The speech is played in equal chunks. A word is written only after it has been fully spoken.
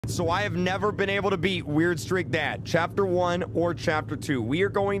So I have never been able to beat Weird Streak Dad, Chapter 1 or Chapter 2. We are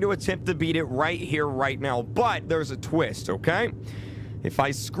going to attempt to beat it right here, right now. But there's a twist, okay? If I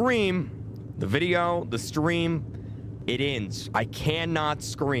scream, the video, the stream, it ends. I cannot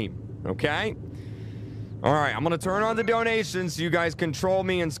scream, okay? All right, I'm going to turn on the donations so you guys control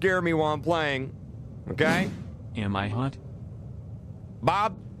me and scare me while I'm playing, okay? Am I hot?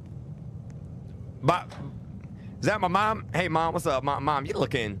 Bob? Bob? Is that my mom? Hey, mom, what's up? Mom, you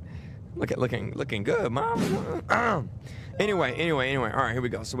looking good, mom. Anyway. All right, here we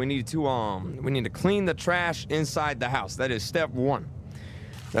go. So we need to clean the trash inside the house. That is step 1.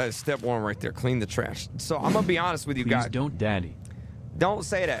 That is step 1 right there. Clean the trash. So I'm gonna be honest with you guys. Please don't, Daddy. Don't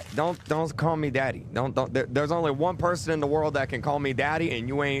say that. Don't call me daddy. Don't. There's only one person in the world that can call me daddy, and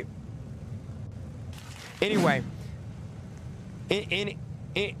you ain't. Anyway.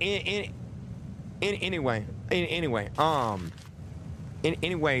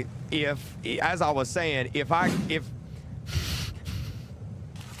 Anyway, as I was saying, if I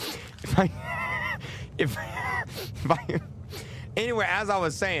anyway, as I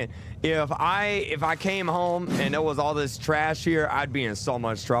was saying, if I came home and there was all this trash here, I'd be in so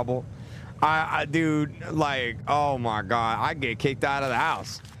much trouble. Dude, like, oh my God, I'd get kicked out of the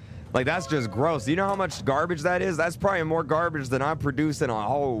house. Like, that's just gross. You know how much garbage that is? That's probably more garbage than I produce in a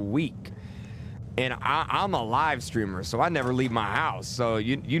whole week. And I'm a live streamer, so I never leave my house. So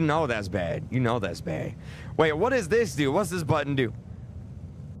you know that's bad. You know that's bad. Wait, what does this do? What's this button do?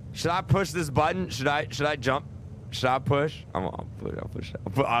 Should I push this button? Should I jump? Should I push? I'll push it.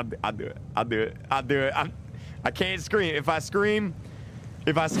 I'll do it. I can't scream. If I scream,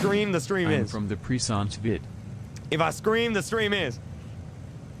 the stream I'm is. from the Presence vid. If I scream, the stream is.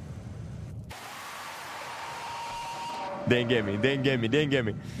 They didn't get me.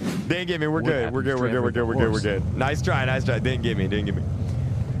 We're good. Nice try. Didn't get me.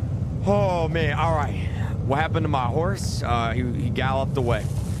 Oh man, all right. What happened to my horse? He galloped away.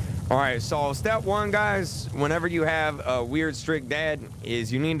 All right, so step 1, guys, whenever you have a Weird Streak Dad,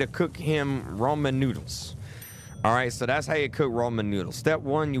 is you need to cook him ramen noodles. All right, so that's how you cook ramen noodles. Step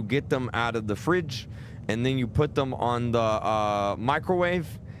 1, you get them out of the fridge, and then you put them on the microwave,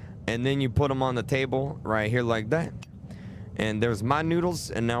 and then you put them on the table right here like that. And there's my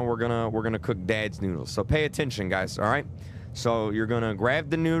noodles, and now we're gonna cook Dad's noodles. So pay attention, guys. All right. So you're gonna grab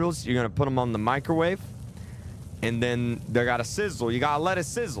the noodles, you're gonna put them on the microwave, and then they gotta sizzle. You gotta let it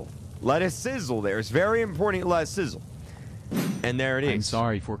sizzle. Let it sizzle there. It's very important you let it sizzle. And there it is. I'm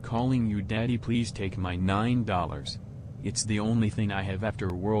sorry for calling you Daddy. Please take my $9. It's the only thing I have after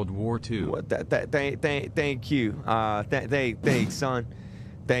World War II. What? Thank you. Thanks, son.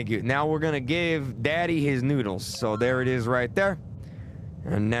 Thank you. Now we're gonna give Daddy his noodles. So there it is right there.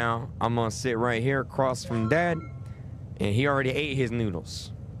 And now I'm gonna sit right here across from Dad. And he already ate his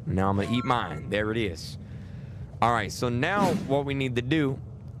noodles. Now I'm gonna eat mine. There it is. All right, so now what we need to do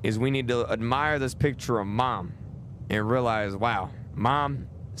is we need to admire this picture of Mom and realize, wow, Mom,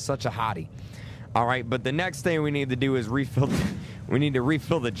 such a hottie. All right, but the next thing we need to do is refill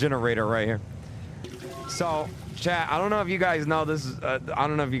the generator right here. So, chat, I don't know if you guys know this.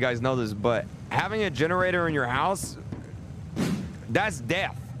 But having a generator in your house, that's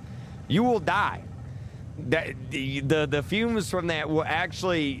death. You will die. The fumes from that will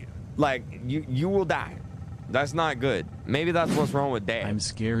actually, like, you will die. That's not good. Maybe that's what's wrong with Dad. I'm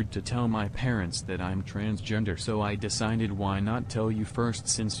scared to tell my parents that I'm transgender, so I decided why not tell you first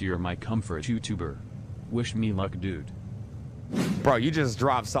since you're my comfort YouTuber. Wish me luck, dude. Bro, you just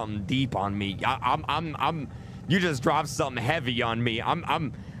dropped something deep on me. You just dropped something heavy on me.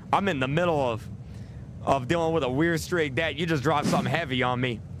 I'm in the middle of dealing with a Weird Streak Dad. You just dropped something heavy on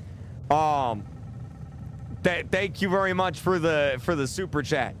me. Thank you very much for the super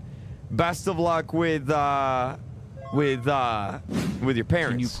chat. Best of luck with your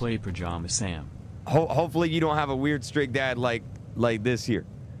parents. Can you play Pajama Sam? Hopefully you don't have a Weird Streak Dad like this here.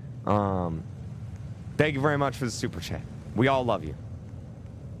 Thank you very much for the super chat. We all love you.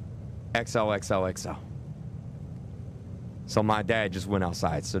 XOXOXO. So my dad just went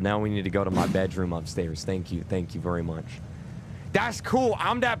outside. So now we need to go to my bedroom upstairs. Thank you. Thank you very much. That's cool.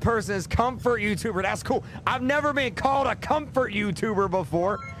 I'm that person's comfort YouTuber. That's cool. I've never been called a comfort YouTuber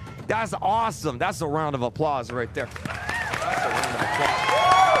before. That's awesome. That's a round of applause right there. That's a round of applause.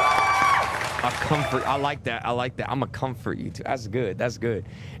 A comfort. I like that. I'm a comfort YouTuber. That's good. That's good.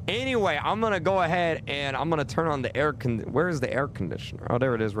 Anyway, I'm going to go ahead and I'm going to turn on the air conditioner. Where is the air conditioner? Oh,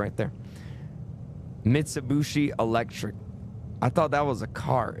 there it is right there. Mitsubishi Electric. I thought that was a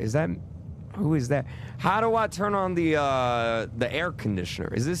car. Is that... Who is that? How do I turn on the air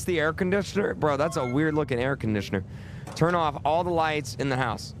conditioner? Is this the air conditioner? Bro, that's a weird looking air conditioner. Turn off all the lights in the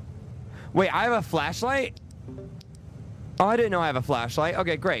house. Wait, I have a flashlight? Oh, I didn't know I have a flashlight.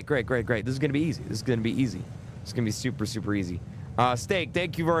 Okay, great. This is gonna be easy. It's gonna be super easy. Steak,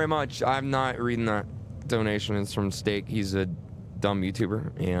 thank you very much. I'm not reading that donation. It's from Steak. He's a dumb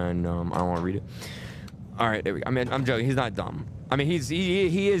YouTuber, and I don't want to read it. All right, there we go. I mean, I'm joking. He's not dumb. I mean,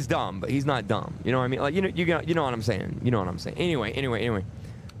 he is dumb, but he's not dumb. You know what I mean? Like, you know what I'm saying. You know what I'm saying. Anyway.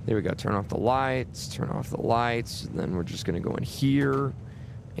 There we go. Turn off the lights. Then we're just gonna go in here.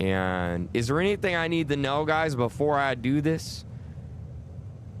 And is there anything I need to know, guys, before I do this?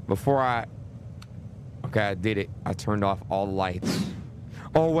 Okay, I did it. I turned off all the lights.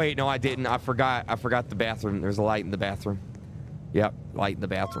 Oh wait, no, I didn't. I forgot the bathroom. There's a light in the bathroom. Yep, light in the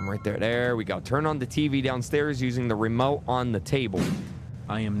bathroom right there. There we go. Turn on the TV downstairs using the remote on the table.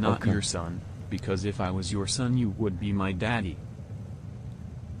 I am not your son, because if I was your son, you would be my daddy.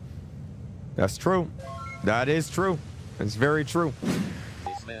 That's true. That is true. It's very true.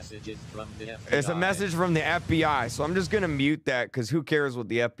 It's a message from the FBI. So I'm just going to mute that because who cares what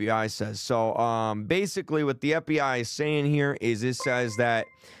the FBI says. So basically what the FBI is saying here is it says that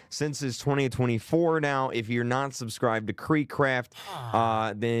since it's 2024 now, if you're not subscribed to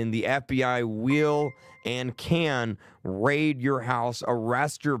KreekCraft, then the FBI will and can raid your house,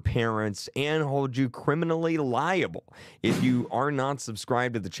 arrest your parents, and hold you criminally liable if you are not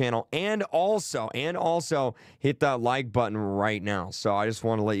subscribed to the channel. And also hit that like button right now. So I just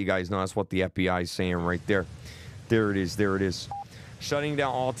want to let you guys know that's what the FBI is saying right there. There it is. Shutting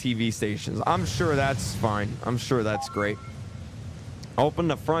down all TV stations. I'm sure that's fine. I'm sure that's great. Open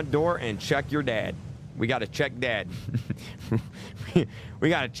the front door and check your dad. We got to check dad. we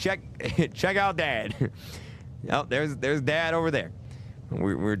got to check out dad. Oh, there's dad over there.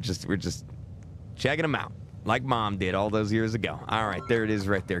 We're just checking him out like mom did all those years ago. All right, there it is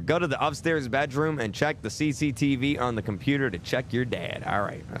right there. Go to the upstairs bedroom and check the CCTV on the computer to check your dad. All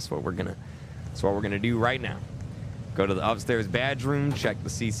right, that's what we're gonna do right now. Go to the upstairs bedroom, check the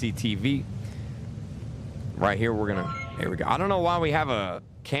CCTV. Right here, here we go. I don't know why we have a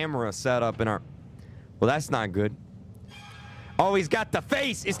camera set up in our... Well, that's not good. Oh, he's got the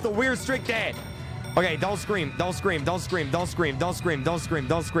face. It's the weird strict dad. Okay, don't scream. Don't scream.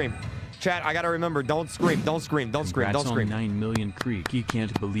 Chat, I gotta remember, don't scream. Congrats on 9 million Kreek. You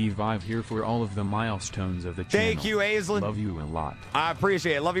can't believe I'm here for all of the milestones of the channel. Thank you, Aislinn. Love you a lot. I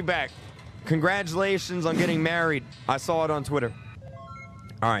appreciate it. Love you back. Congratulations on getting married. I saw it on Twitter.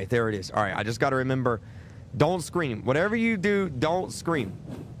 All right, there it is. All right, I just gotta remember, don't scream. Whatever you do, don't scream.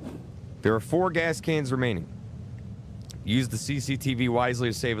 There are 4 gas cans remaining. Use the CCTV wisely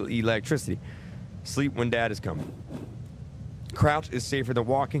to save electricity. Sleep when dad is coming. Crouch is safer than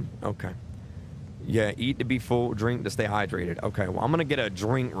walking. Okay. Yeah, eat to be full, drink to stay hydrated. Okay, well, I'm going to get a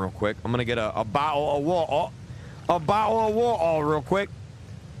drink real quick. I'm going to get a bottle of water. A bottle of water real quick.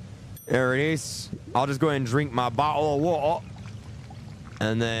 There it is. I'll just go ahead and drink my bottle of water.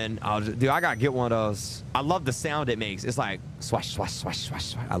 And then dude, I gotta get one of those. I love the sound it makes. It's like swash, swash, swash, swash,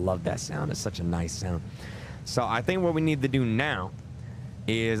 swash. I love that sound. It's such a nice sound. So I think what we need to do now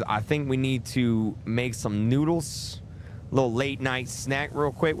is I think we need to make some noodles. A little late night snack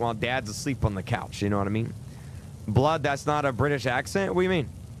real quick while dad's asleep on the couch. You know what I mean? Blood, that's not a British accent? What do you mean?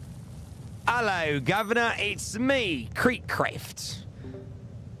 Hello, Governor. It's me, KreekCraft.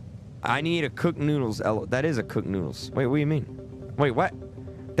 I need a cooked noodles. That is a cooked noodles. Wait, what do you mean? Wait, what?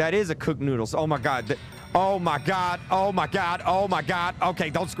 That is a cooked noodles. Oh my god. Oh my god. Oh my god. Oh my god. Okay,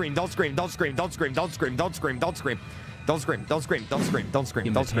 don't scream. Don't scream. Don't scream. Don't scream. Don't scream. Don't scream. Don't scream. Don't scream. Don't scream. Don't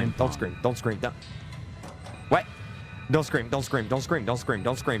scream. Don't scream. Don't scream. Don't scream. Don't scream. What? Don't scream. Don't scream. Don't scream. Don't scream.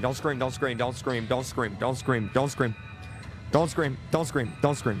 Don't scream. Don't scream. Don't scream. Don't scream. Don't scream. Don't scream. Don't scream. Don't scream. Don't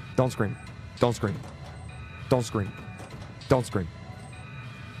scream. Don't scream. Don't scream. Don't scream. Don't scream. Don't scream.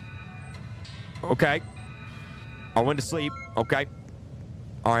 Okay. I went to sleep. Okay.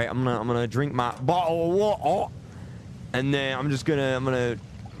 All right. I'm gonna drink my bottle of water, and then I'm gonna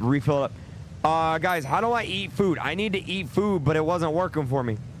refill it up. Guys, how do I eat food? I need to eat food, but it wasn't working for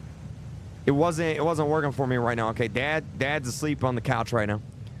me. It wasn't working for me right now. Okay, Dad's asleep on the couch right now.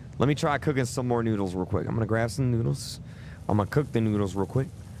 Let me try cooking some more noodles real quick. I'm gonna grab some noodles. I'm gonna cook the noodles real quick.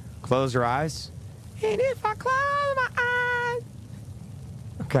 Close your eyes. And if I close my eyes.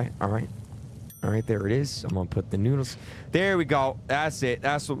 Okay. All right. All right, there it is. I'm gonna put the noodles. There we go. That's it.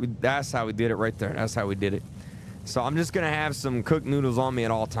 That's how we did it right there. That's how we did it. So I'm just gonna have some cooked noodles on me at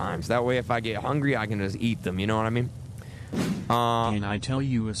all times. That way, if I get hungry, I can just eat them. You know what I mean? Can I tell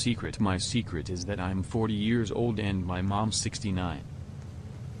you a secret? My secret is that I'm 40 years old and my mom's 69.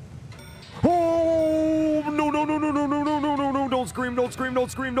 Oh no! Don't scream! Don't scream!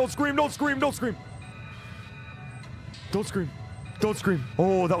 Don't scream! Don't scream! Don't scream! Don't scream! Don't scream. Don't scream.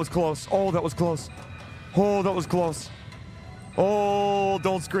 Oh, that was close. Oh, that was close. Oh, that was close. Oh,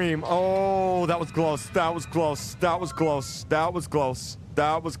 don't scream. Oh, that was close. That was close. That was close. That was close.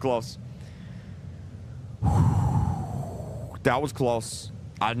 That was close. That was close.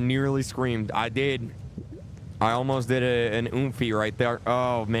 I nearly screamed. I did. I almost did an oomphy right there.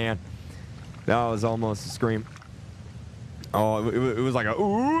 Oh, man. That was almost a scream. Oh, it was like a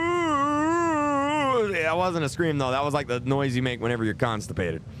ooh. That wasn't a scream, though. That was like the noise you make whenever you're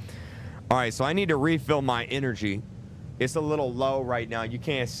constipated. All right, so I need to refill my energy. It's a little low right now. You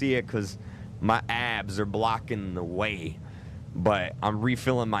can't see it because my abs are blocking the way. But I'm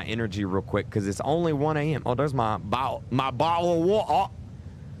refilling my energy real quick because it's only 1 a.m. Oh, there's my bottle of water. Oh,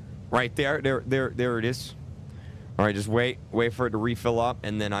 right there. There it is. All right, just wait for it to refill up,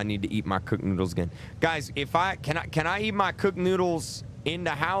 and then I need to eat my cooked noodles again. Guys, if can I eat my cooked noodles in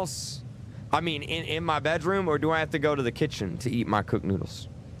the house? I mean, in my bedroom, or do I have to go to the kitchen to eat my cooked noodles?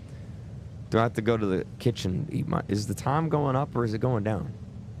 Do I have to go to the kitchen to eat my... Is the time going up or is it going down?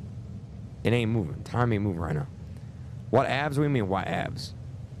 It ain't moving. Time ain't moving right now. What abs? What do you mean, what abs?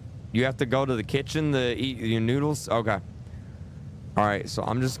 You have to go to the kitchen to eat your noodles? Okay. All right, so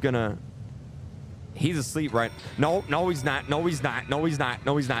I'm just gonna... He's asleep, right? No, he's not. No, he's not. No, he's not.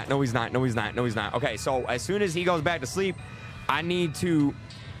 No, he's not. No, he's not. No, he's not. No, he's not. Okay, so as soon as he goes back to sleep, I need to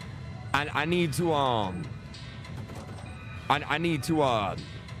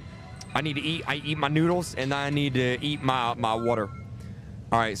eat. I eat my noodles, and then I need to eat my water.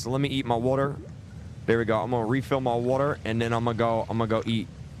 All right, so let me eat my water. There we go. I'm gonna refill my water, and then I'm gonna go eat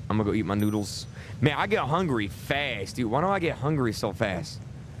my noodles. Man, I get hungry fast, dude. Why do I get hungry so fast?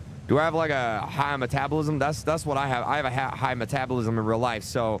 Do I have like a high metabolism? That's what I have. I have a high metabolism in real life,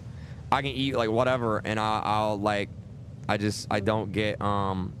 so I can eat like whatever, and I'll like, I don't get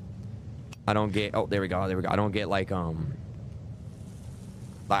oh, there we go. I don't get like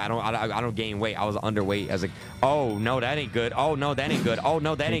I don't gain weight. I was underweight as a... Oh, no, that ain't good. Oh, no, that ain't good. Oh,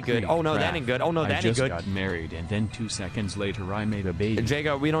 no, that ain't good. Oh, no, that ain't good. Oh, no, that ain't good. I just got married, and then 2 seconds later, I made a baby.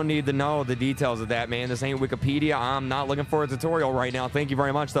 Jacob, we don't need to know the details of that, man. This ain't Wikipedia. I'm not looking for a tutorial right now. Thank you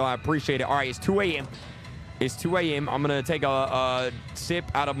very much, though. I appreciate it. All right, it's 2 a.m. It's 2 a.m. I'm going to take a sip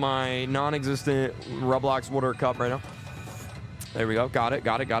out of my non-existent Roblox water cup right now. There we go. Got it.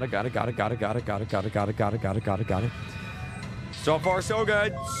 So far, so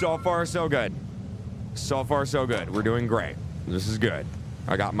good. So far, so good. So far, so good. We're doing great. This is good.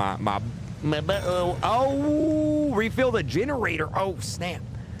 I got my refill the generator. Oh, snap.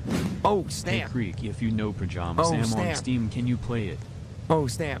 Oh, snap. Hey, Creek, if you know Pajama Sam on Steam, can you play it? Oh,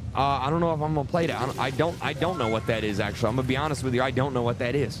 snap. I don't know if I'm going to play that. I don't know what that is, actually. I'm going to be honest with you. I don't know what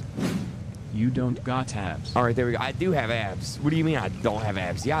that is. You don't got abs. All right, there we go. I do have abs. What do you mean I don't have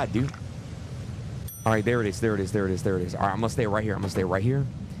abs? Yeah, I do. All right, there it is. All right, I'm gonna stay right here. I'm gonna stay right here.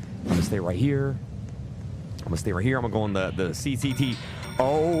 I'm gonna go on the CCT.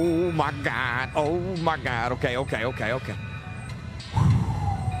 Oh my God. Okay.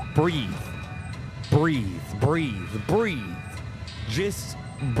 Breathe. Just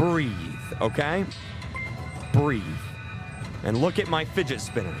breathe, okay? Breathe. And look at my fidget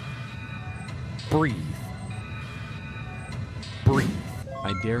spinner. Breathe.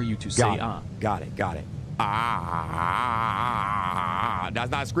 I dare you to say ah. Got it. Ah.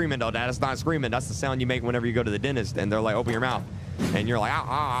 That's not screaming, though. That's not screaming. That's the sound you make whenever you go to the dentist and they're like, open your mouth. And you're like,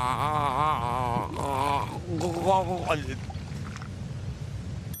 ah.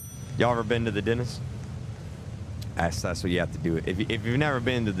 Y'all ever been to the dentist? That's what you have to do. If you've never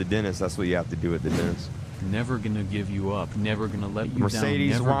been to the dentist, that's what you have to do at the dentist. Never gonna give you up, never gonna let you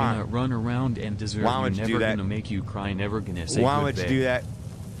Mercedes, down, never gonna run around and desert why would you, you never do that? Gonna make you cry, never gonna say why would you do that?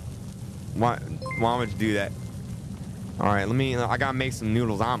 Why would you do that? All right, I gotta make some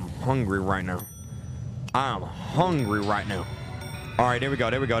noodles. I'm hungry right now. All right, there we go.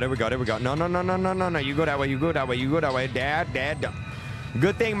 No. You go that way. Dad.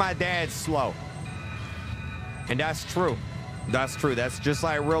 Good thing my dad's slow. And that's true. That's just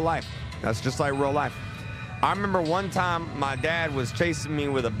like real life. I remember one time my dad was chasing me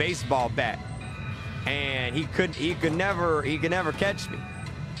with a baseball bat, and he could never catch me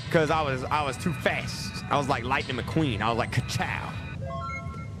because I was too fast. I was like Lightning McQueen. I was like ka-chow.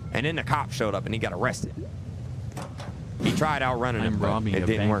 And then the cop showed up and he got arrested. He tried outrunning him, but it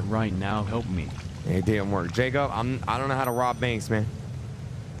didn't work. Right now, help me. It didn't work. Jacob, I don't know how to rob banks, man.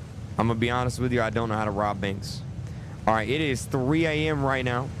 I'm gonna be honest with you. I don't know how to rob banks. All right, it is 3 a.m. right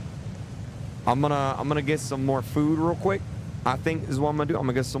now. I'm gonna get some more food real quick. I think is what I'm gonna do. I'm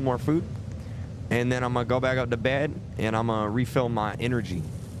gonna get some more food, and then I'm gonna go back up to bed and I'm gonna refill my energy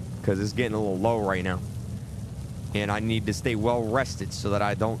because it's getting a little low right now. And I need to stay well rested so that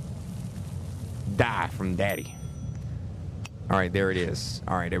I don't die from daddy. All right, there it is.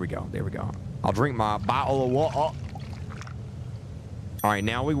 All right, there we go. There we go. I'll drink my bottle of water. All right,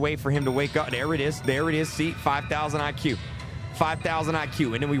 now we wait for him to wake up. There it is. There it is. See, 5,000 IQ. 5,000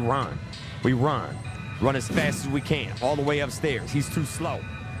 IQ. And then we run. We run. Run as fast as we can. All the way upstairs. He's too slow.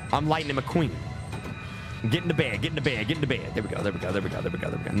 I'm Lightning McQueen. Get in the bed. Get in the bed. Get in the bed. There we go. There we go. There we go. There we go.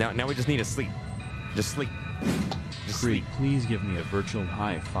 There we go. Now we just need to sleep. Just sleep. Just Creek, sleep. please give me a virtual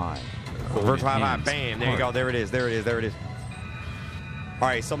high five. Virtual high five. Bam. There you go. There it is. There it is. There it is. All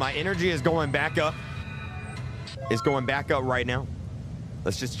right. So my energy is going back up. It's going back up right now.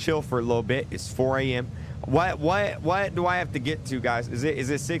 Let's just chill for a little bit. It's 4 a.m. What do I have to get to, guys? Is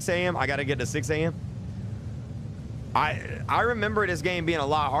it 6 a.m.? I got to get to 6 a.m.? I remember this game being a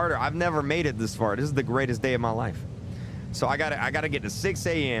lot harder. I've never made it this far. This is the greatest day of my life. So I gotta get to 6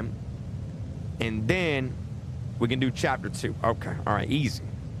 a.m. and then we can do chapter 2. Okay. All right. Easy.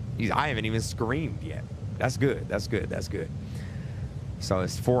 I haven't even screamed yet. That's good. That's good. That's good. So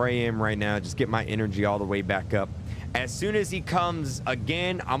it's 4 a.m. right now. Just get my energy all the way back up. As soon as he comes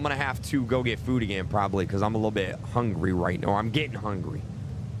again, I'm going to have to go get food again probably because I'm a little bit hungry right now. I'm getting hungry.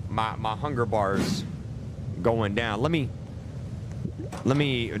 My hunger bar's going down. Let me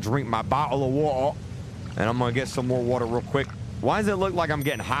drink my bottle of water and I'm going to get some more water real quick. Why does it look like I'm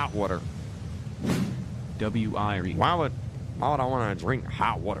getting hot water? W-I-R-E. Why would I want to drink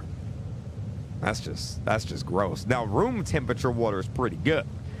hot water? That's just gross. Now, room temperature water is pretty good.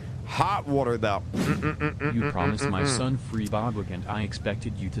 Hot water, though. You promised my son free Bobwick, and I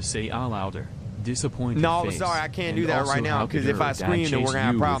expected you to say louder. Disappointed No, face. sorry, I can't And do that also, right now how could because if your I dad scream, then we're chase gonna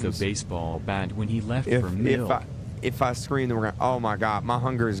have you problems. with a baseball bat when he left for milk. If I scream, then we're gonna. Oh my God, my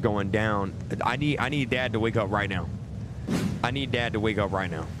hunger is going down. I need Dad to wake up right now. I need Dad to wake up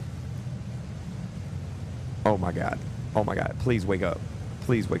right now. Oh my God. Oh my God. Please wake up.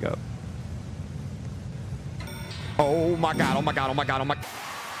 Please wake up. Oh my God. Oh my God. Oh my God. Oh my.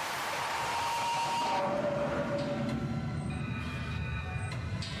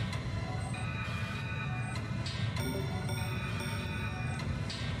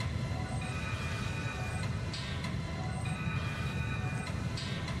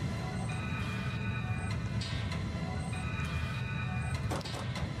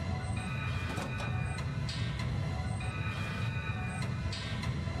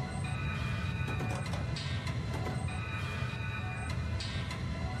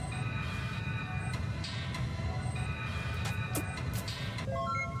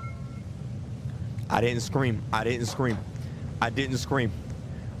 I didn't scream. I didn't scream. I didn't scream.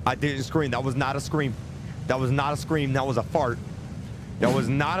 I didn't scream. That was not a scream. That was not a scream. That was a fart. That was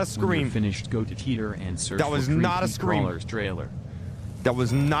not a scream. When you're finished, go to Teeter and search that was for not a Creepy scream. Crawler's trailer. That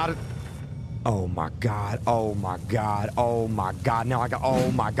was not a... Oh my God. Oh my God. Oh my God. Now I got... Oh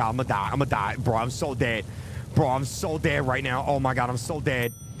my God. I'm gonna die. I'm gonna die. Bro, I'm so dead. Bro, I'm so dead right now. Oh my God. I'm so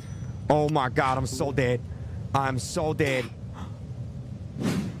dead. Oh my God. I'm so dead. I'm so dead.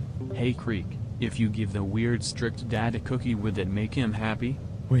 Hey Creek, if you give the weird strict dad a cookie, would that make him happy?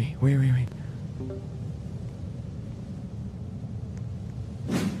 Wait.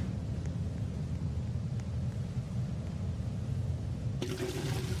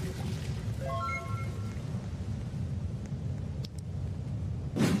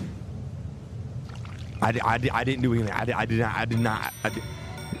 I didn't do anything. I did not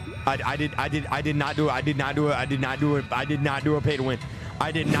do it. I did not do a pay to win.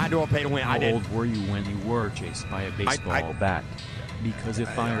 I did not do a pay to win. How old were you when you were chased by a baseball bat? Because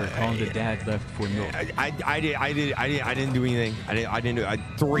if I recall, the dad left for milk. I didn't do anything. I didn't do it.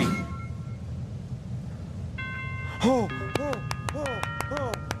 3.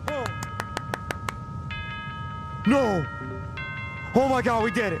 No. Oh my God, we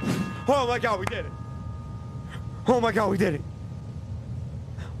did it. Oh my God, we did it. Oh my God, we did it.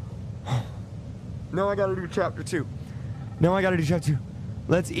 Now I gotta do chapter 2. Now I gotta do chapter 2.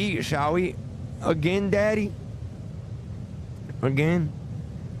 Let's eat, shall we? Again, Daddy? Again?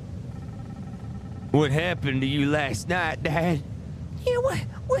 What happened to you last night, Dad? Yeah,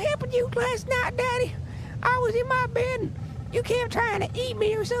 what happened to you last night, Daddy? I was in my bed and you kept trying to eat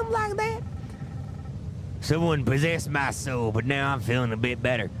me or something like that. Someone possessed my soul, but now I'm feeling a bit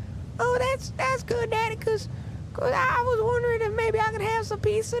better. Oh, that's good, Daddy, cause I was wondering if maybe I could have some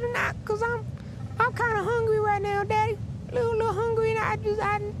pizza tonight, cause I'm kind of hungry right now, Daddy. A little hungry, and I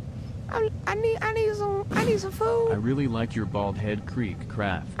need some food. I really like your bald head,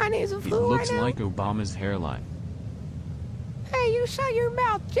 KreekCraft. I need some food. It looks right now. like Obama's hairline. Hey, you shut your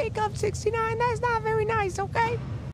mouth, Jacob 69. That's not very nice, okay?